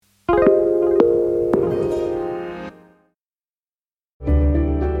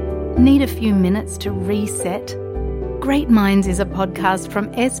Need a few minutes to reset? Great Minds is a podcast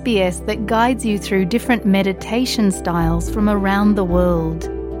from SBS that guides you through different meditation styles from around the world.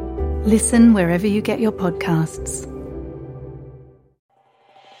 Listen wherever you get your podcasts.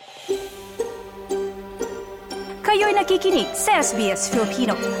 Kayo'y nakikinig sa SBS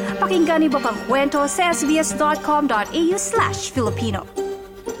Filipino. Pakinggan niyo pang kwento sa sbs.com.au/Filipino.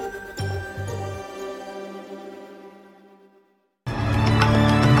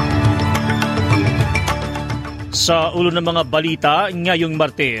 Sa ulo ng mga balita ngayong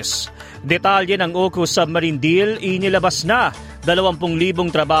Martes, detalye ng AUKUS submarine deal inilabas na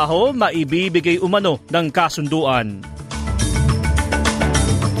 20,000 trabaho maibibigay umano ng kasunduan.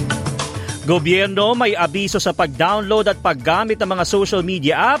 Gobyerno may abiso sa pag-download at paggamit ng mga social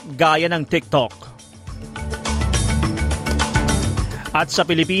media app gaya ng TikTok. At sa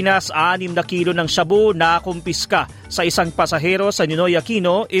Pilipinas, 6 na kilo ng shabu na kumpiska sa isang pasahero sa Ninoy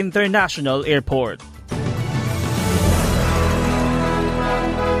Aquino International Airport.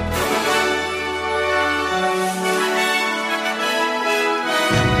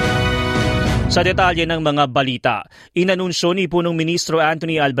 Sa detalye ng mga balita, inanunsyo ni Punong Ministro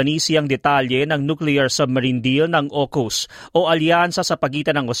Anthony Albanese ang detalye ng nuclear submarine deal ng AUKUS o alyansa sa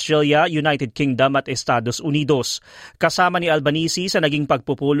pagitan ng Australia, United Kingdom at Estados Unidos. Kasama ni Albanese sa naging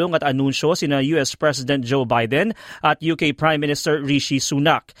pagpupulong at anunsyo sina US President Joe Biden at UK Prime Minister Rishi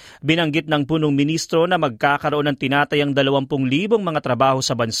Sunak. Binanggit ng Punong Ministro na magkakaroon ng tinatayang 20,000 mga trabaho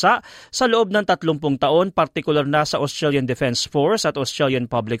sa bansa sa loob ng 30 taon, partikular na sa Australian Defence Force at Australian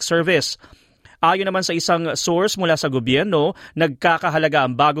Public Service. Ayon naman sa isang source mula sa gobyerno, nagkakahalaga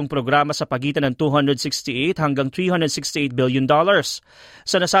ang bagong programa sa pagitan ng $268 hanggang $368 billion.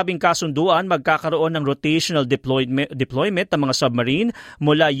 Sa nasabing kasunduan, magkakaroon ng rotational deployment ng mga submarine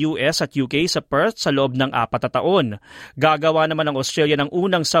mula US at UK sa Perth sa loob ng 4 na taon. Gagawa naman ng Australia ng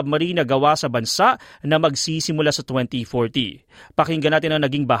unang submarine na gawa sa bansa na magsisimula sa 2040. Pakinggan natin ang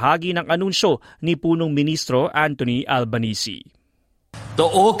naging bahagi ng anunsyo ni Punong Ministro Anthony Albanese. The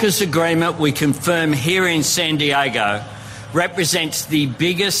AUKUS agreement we confirm here in San Diego represents the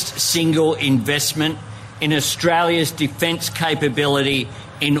biggest single investment in Australia's defence capability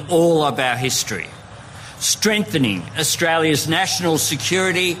in all of our history, strengthening Australia's national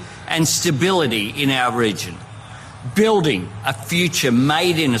security and stability in our region, building a future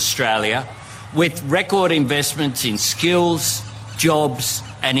made in Australia with record investments in skills, jobs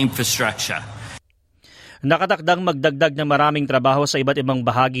and infrastructure. Nakatakdang magdagdag ng maraming trabaho sa iba't ibang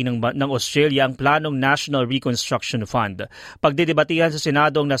bahagi ng Australia ang planong National Reconstruction Fund. Pagdidebatihan sa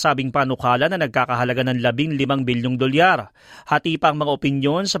Senado ang nasabing panukala na nagkakahalaga ng $15 bilyong. Hati pa ang mga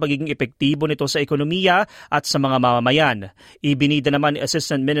opinyon sa pagiging epektibo nito sa ekonomiya at sa mga mamamayan. Ibinida naman ni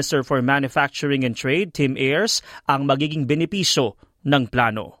Assistant Minister for Manufacturing and Trade, Tim Ayres, ang magiging benepisyo ng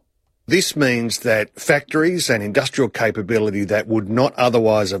plano. This means that factories and industrial capability that would not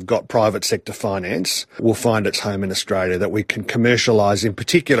otherwise have got private sector finance will find its home in Australia, that we can commercialise, in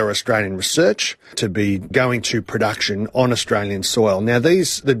particular Australian research, to be going to production on Australian soil. Now,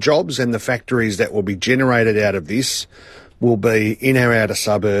 the jobs and the factories that will be generated out of this will be in our outer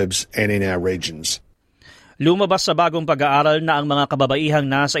suburbs and in our regions. Lumabas sa bagong pag-aaral na ang mga kababaihang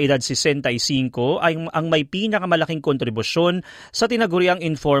nasa edad 65 ay ang may pinakamalaking kontribusyon sa tinaguriang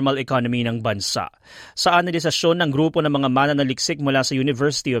informal economy ng bansa. Sa analisasyon ng grupo ng mga mananaliksik mula sa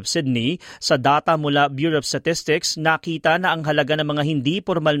University of Sydney, sa data mula Bureau of Statistics, nakita na ang halaga ng mga hindi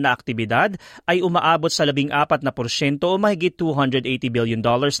formal na aktibidad ay umaabot sa 14% o mahigit $280 billion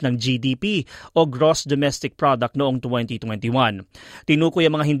ng GDP o Gross Domestic Product noong 2021. Tinukoy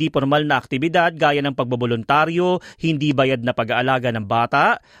ang mga hindi formal na aktibidad gaya ng pagboboluntaryo, hindi bayad na pag-aalaga ng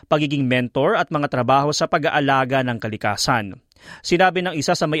bata, pagiging mentor at mga trabaho sa pag-aalaga ng kalikasan. Sinabi ng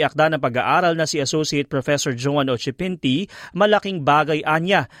isa sa may akda ng pag-aaral na si Associate Professor Joan Ochipinti, malaking bagay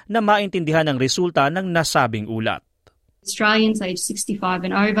anya na maintindihan ang resulta ng nasabing ulat. Australians aged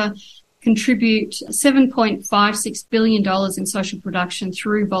 65 and over contribute $7.56 billion in social production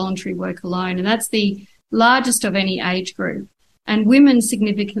through voluntary work alone, and that's the largest of any age group. And women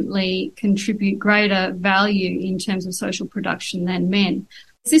significantly contribute greater value in terms of social production than men.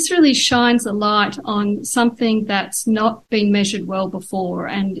 This really shines a light on something that's not been measured well before,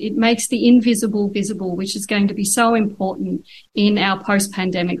 and it makes the invisible visible, which is going to be so important in our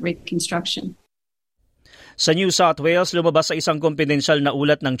post-pandemic reconstruction. Sa New South Wales, lumabas sa isang kumpidensyal na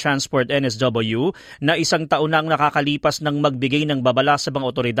ulat ng Transport NSW na isang taon nang nakakalipas ng magbigay ng babala sa mga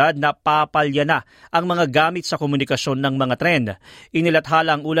otoridad na papalya na ang mga gamit sa komunikasyon ng mga tren.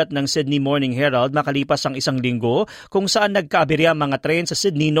 Inilathala ang ulat ng Sydney Morning Herald makalipas ang isang linggo kung saan nagkaaberya ang mga tren sa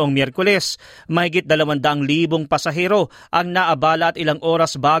Sydney noong Miyerkules. Mahigit 200,000 pasahero ang naabala at ilang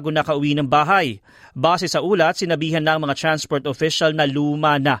oras bago nakauwi ng bahay. Base sa ulat, sinabihan ng mga transport official na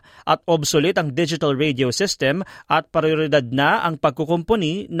luma na at obsolete ang digital radio system at prioridad na ang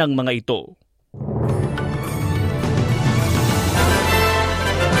pagkukumpuni ng mga ito.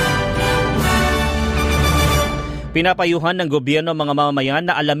 Pinapayuhan ng gobyerno mga mamamayan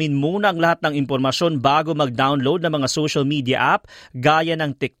na alamin muna ang lahat ng impormasyon bago mag-download ng mga social media app gaya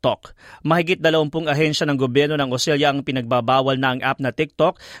ng TikTok. Mahigit 20 ahensya ng gobyerno ng Australia ang pinagbabawal na ang app na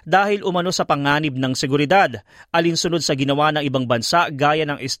TikTok dahil umano sa panganib ng seguridad, alinsunod sa ginawa ng ibang bansa gaya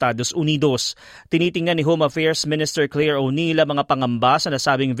ng Estados Unidos. Tinitingnan ni Home Affairs Minister Claire O'Neill ang mga pangamba sa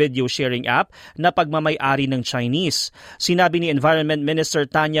nasabing video sharing app na pagmamay-ari ng Chinese. Sinabi ni Environment Minister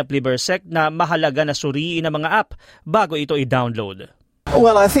Tanya Plibersek na mahalaga na suriin ang mga app bago ito i-download.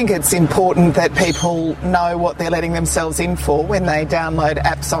 Well, I think it's important that people know what they're letting themselves in for when they download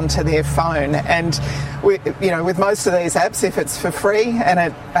apps onto their phone. And, with most of these apps, if it's for free and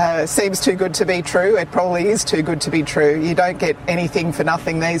it seems too good to be true, it probably is too good to be true. You don't get anything for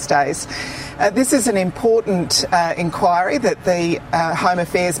nothing these days. This is an important inquiry that the Home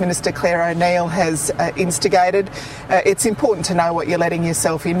Affairs Minister Claire O'Neill has instigated. It's important to know what you're letting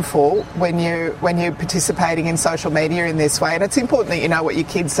yourself in for when you're participating in social media in this way, and it's important that you know what your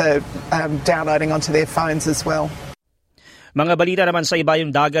kids are downloading onto their phones as well. Mga balita naman sa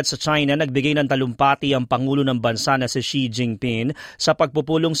ibayong dagat sa China, nagbigay ng talumpati ang Pangulo ng bansa na si Xi Jinping sa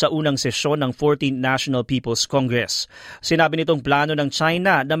pagpupulong sa unang sesyon ng 14th National People's Congress. Sinabi nitong plano ng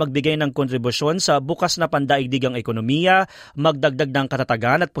China na magbigay ng kontribusyon sa bukas na pandaigdigang ekonomiya, magdagdag ng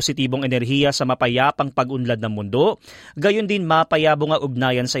katatagan at positibong enerhiya sa mapayapang pag-unlad ng mundo, gayon din mapayabong ang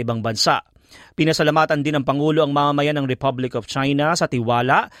ugnayan sa ibang bansa. Pinasalamatan din ng Pangulo ang mamamayan ng Republic of China sa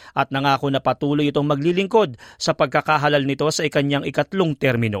tiwala at nangako na patuloy itong maglilingkod sa pagkakahalal nito sa ikanyang ikatlong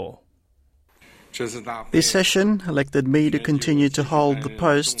termino. This session elected me to continue to hold the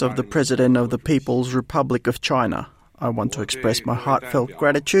post of the President of the People's Republic of China. I want to express my heartfelt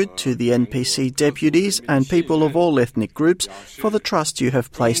gratitude to the NPC deputies and people of all ethnic groups for the trust you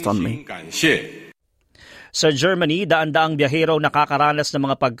have placed on me. Sa Germany, daan-daang biyahero nakakaranas ng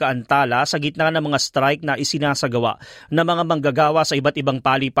mga pagkaantala sa gitna ng mga strike na isinasagawa ng mga manggagawa sa iba't ibang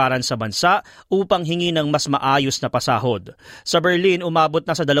paliparan sa bansa upang hingi ng mas maayos na pasahod. Sa Berlin, umabot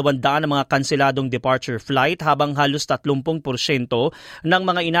na sa 200 ang mga kanseladong departure flight habang halos 30% ng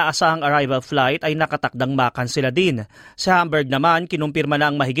mga inaasahang arrival flight ay nakatakdang makansela din. Sa Hamburg naman, kinumpirma na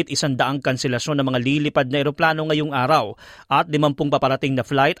ang mahigit 100 kanselasyon ng mga lilipad na eroplano ngayong araw at 50 paparating na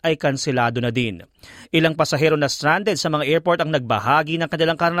flight ay kanselado na din. Ilang pasahero na stranded sa mga airport ang nagbahagi ng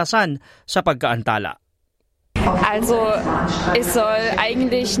kanilang karanasan sa pagkaantala. Also, ich soll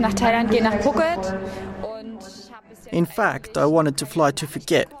eigentlich nach Thailand gehen, nach Phuket. In fact, I wanted to fly to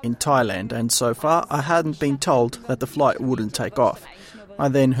Phuket in Thailand, and so far I hadn't been told that the flight wouldn't take off. I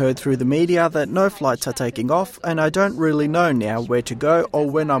then heard through the media that no flights are taking off, and I don't really know now where to go or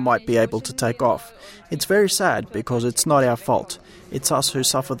when I might be able to take off. It's very sad because it's not our fault. It's us who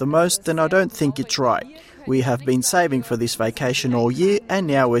suffer the most, and I don't think it's right. We have been saving for this vacation all year, and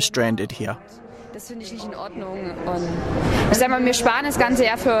now we're stranded here. Das finde ich nicht in Ordnung. Und ich sag mal, wir sparen das ganze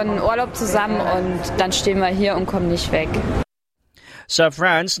Jahr für einen Urlaub zusammen und dann stehen wir hier und kommen nicht weg. Sa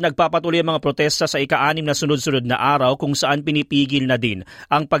France, nagpapatuloy ang mga protesta sa ika-6 na sunod-sunod na araw kung saan pinipigil na din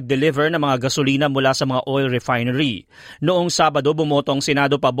ang pag-deliver ng mga gasolina mula sa mga oil refinery. Noong Sabado, bumoto ang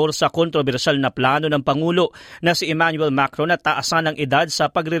Senado pabor sa kontrobersyal na plano ng Pangulo na si Emmanuel Macron na taasan ang edad sa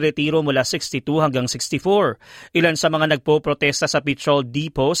pagreretiro mula 62 hanggang 64. Ilan sa mga nagpo-protesta sa petrol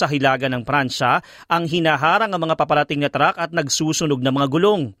depot sa hilaga ng Pransya ang hinaharang ang mga paparating na truck at nagsusunog ng mga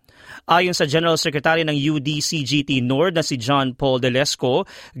gulong. Ayon sa General Secretary ng UDCGT Nord na si John Paul Delesco,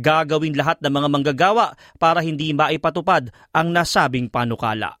 gagawin lahat ng mga manggagawa para hindi maipatupad ang nasabing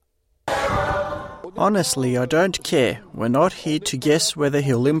panukala. Honestly, I don't care. We're not here to guess whether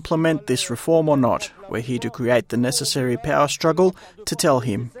he'll implement this reform or not. We're here to create the necessary power struggle to tell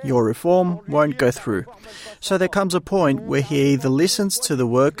him your reform won't go through. So there comes a point where he either listens to the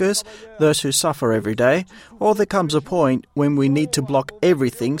workers, those who suffer every day, or there comes a point when we need to block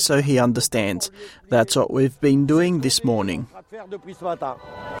everything so he understands. That's what we've been doing this morning.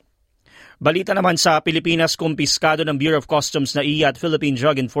 Balita naman sa Pilipinas, kumpiskado ng Bureau of Customs na at Philippine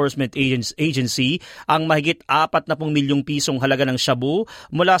Drug Enforcement Agency ang mahigit 40 milyong pisong halaga ng shabu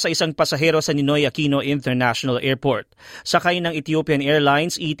mula sa isang pasahero sa Ninoy Aquino International Airport. Sakay ng Ethiopian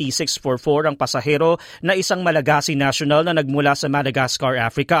Airlines ET644 ang pasahero na isang Malagasy national na nagmula sa Madagascar,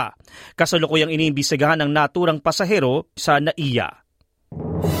 Africa. Kasalukuyang iniimbestigahan ng naturang pasahero sa NAIA.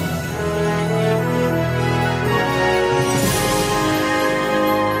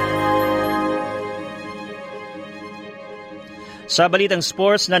 Sa balitang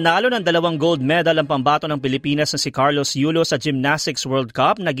sports, nanalo ng 2 gold medal ang pambato ng Pilipinas na si Carlos Yulo sa Gymnastics World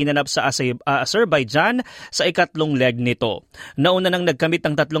Cup na ginanap sa Azerbaijan sa ikatlong leg nito. Nauna nang nagkamit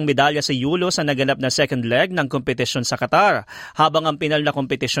ng 3 medalya si Yulo sa naganap na second leg ng kompetisyon sa Qatar, habang ang pinal na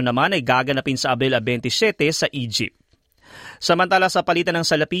kompetisyon naman ay gaganapin sa Abril 27 sa Egypt. Samantala sa palitan ng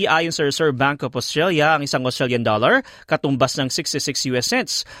salapi, ayon sa Reserve Bank of Australia, ang isang Australian dollar katumbas ng 66 US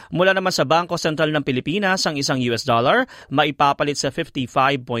cents. Mula naman sa Bangko Sentral ng Pilipinas, ang isang US dollar maipapalit sa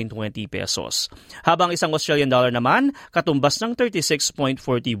 55.20 pesos. Habang isang Australian dollar naman katumbas ng 36.41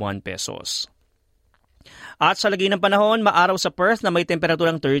 pesos. At sa lagay ng panahon, maaraw sa Perth na may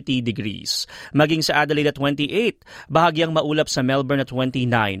temperaturang 30 degrees. Maging sa Adelaide at 28, bahagyang maulap sa Melbourne at 29.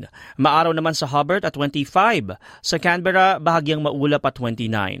 Maaraw naman sa Hobart at 25. Sa Canberra, bahagyang maulap at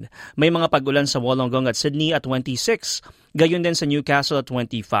 29. May mga pag-ulan sa Wollongong at Sydney at 26. Gayon din sa Newcastle at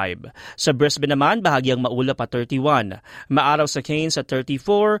 25. Sa Brisbane naman, bahagyang maulap at 31. Maaraw sa Cairns at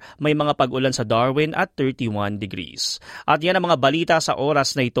 34. May mga pag-ulan sa Darwin at 31 degrees. At yan ang mga balita sa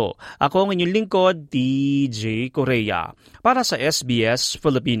oras na ito. Ako ang inyong lingkod, DJ Correa, para sa SBS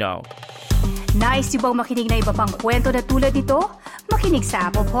Filipino. Nice yung bang makinig na iba pang kwento na tulad ito? Makinig sa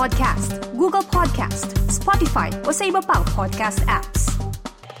Apple Podcast, Google Podcast, Spotify o sa iba pang podcast apps.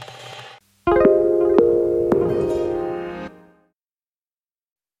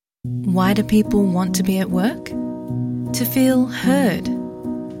 Why do people want to be at work? To feel heard,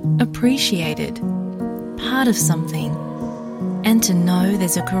 appreciated, part of something, and to know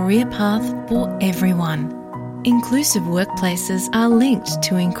there's a career path for everyone. Inclusive workplaces are linked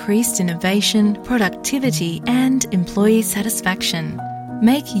to increased innovation, productivity, and employee satisfaction.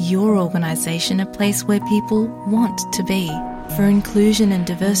 Make your organisation a place where people want to be. For inclusion and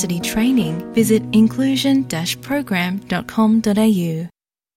diversity training, visit inclusion-program.com.au.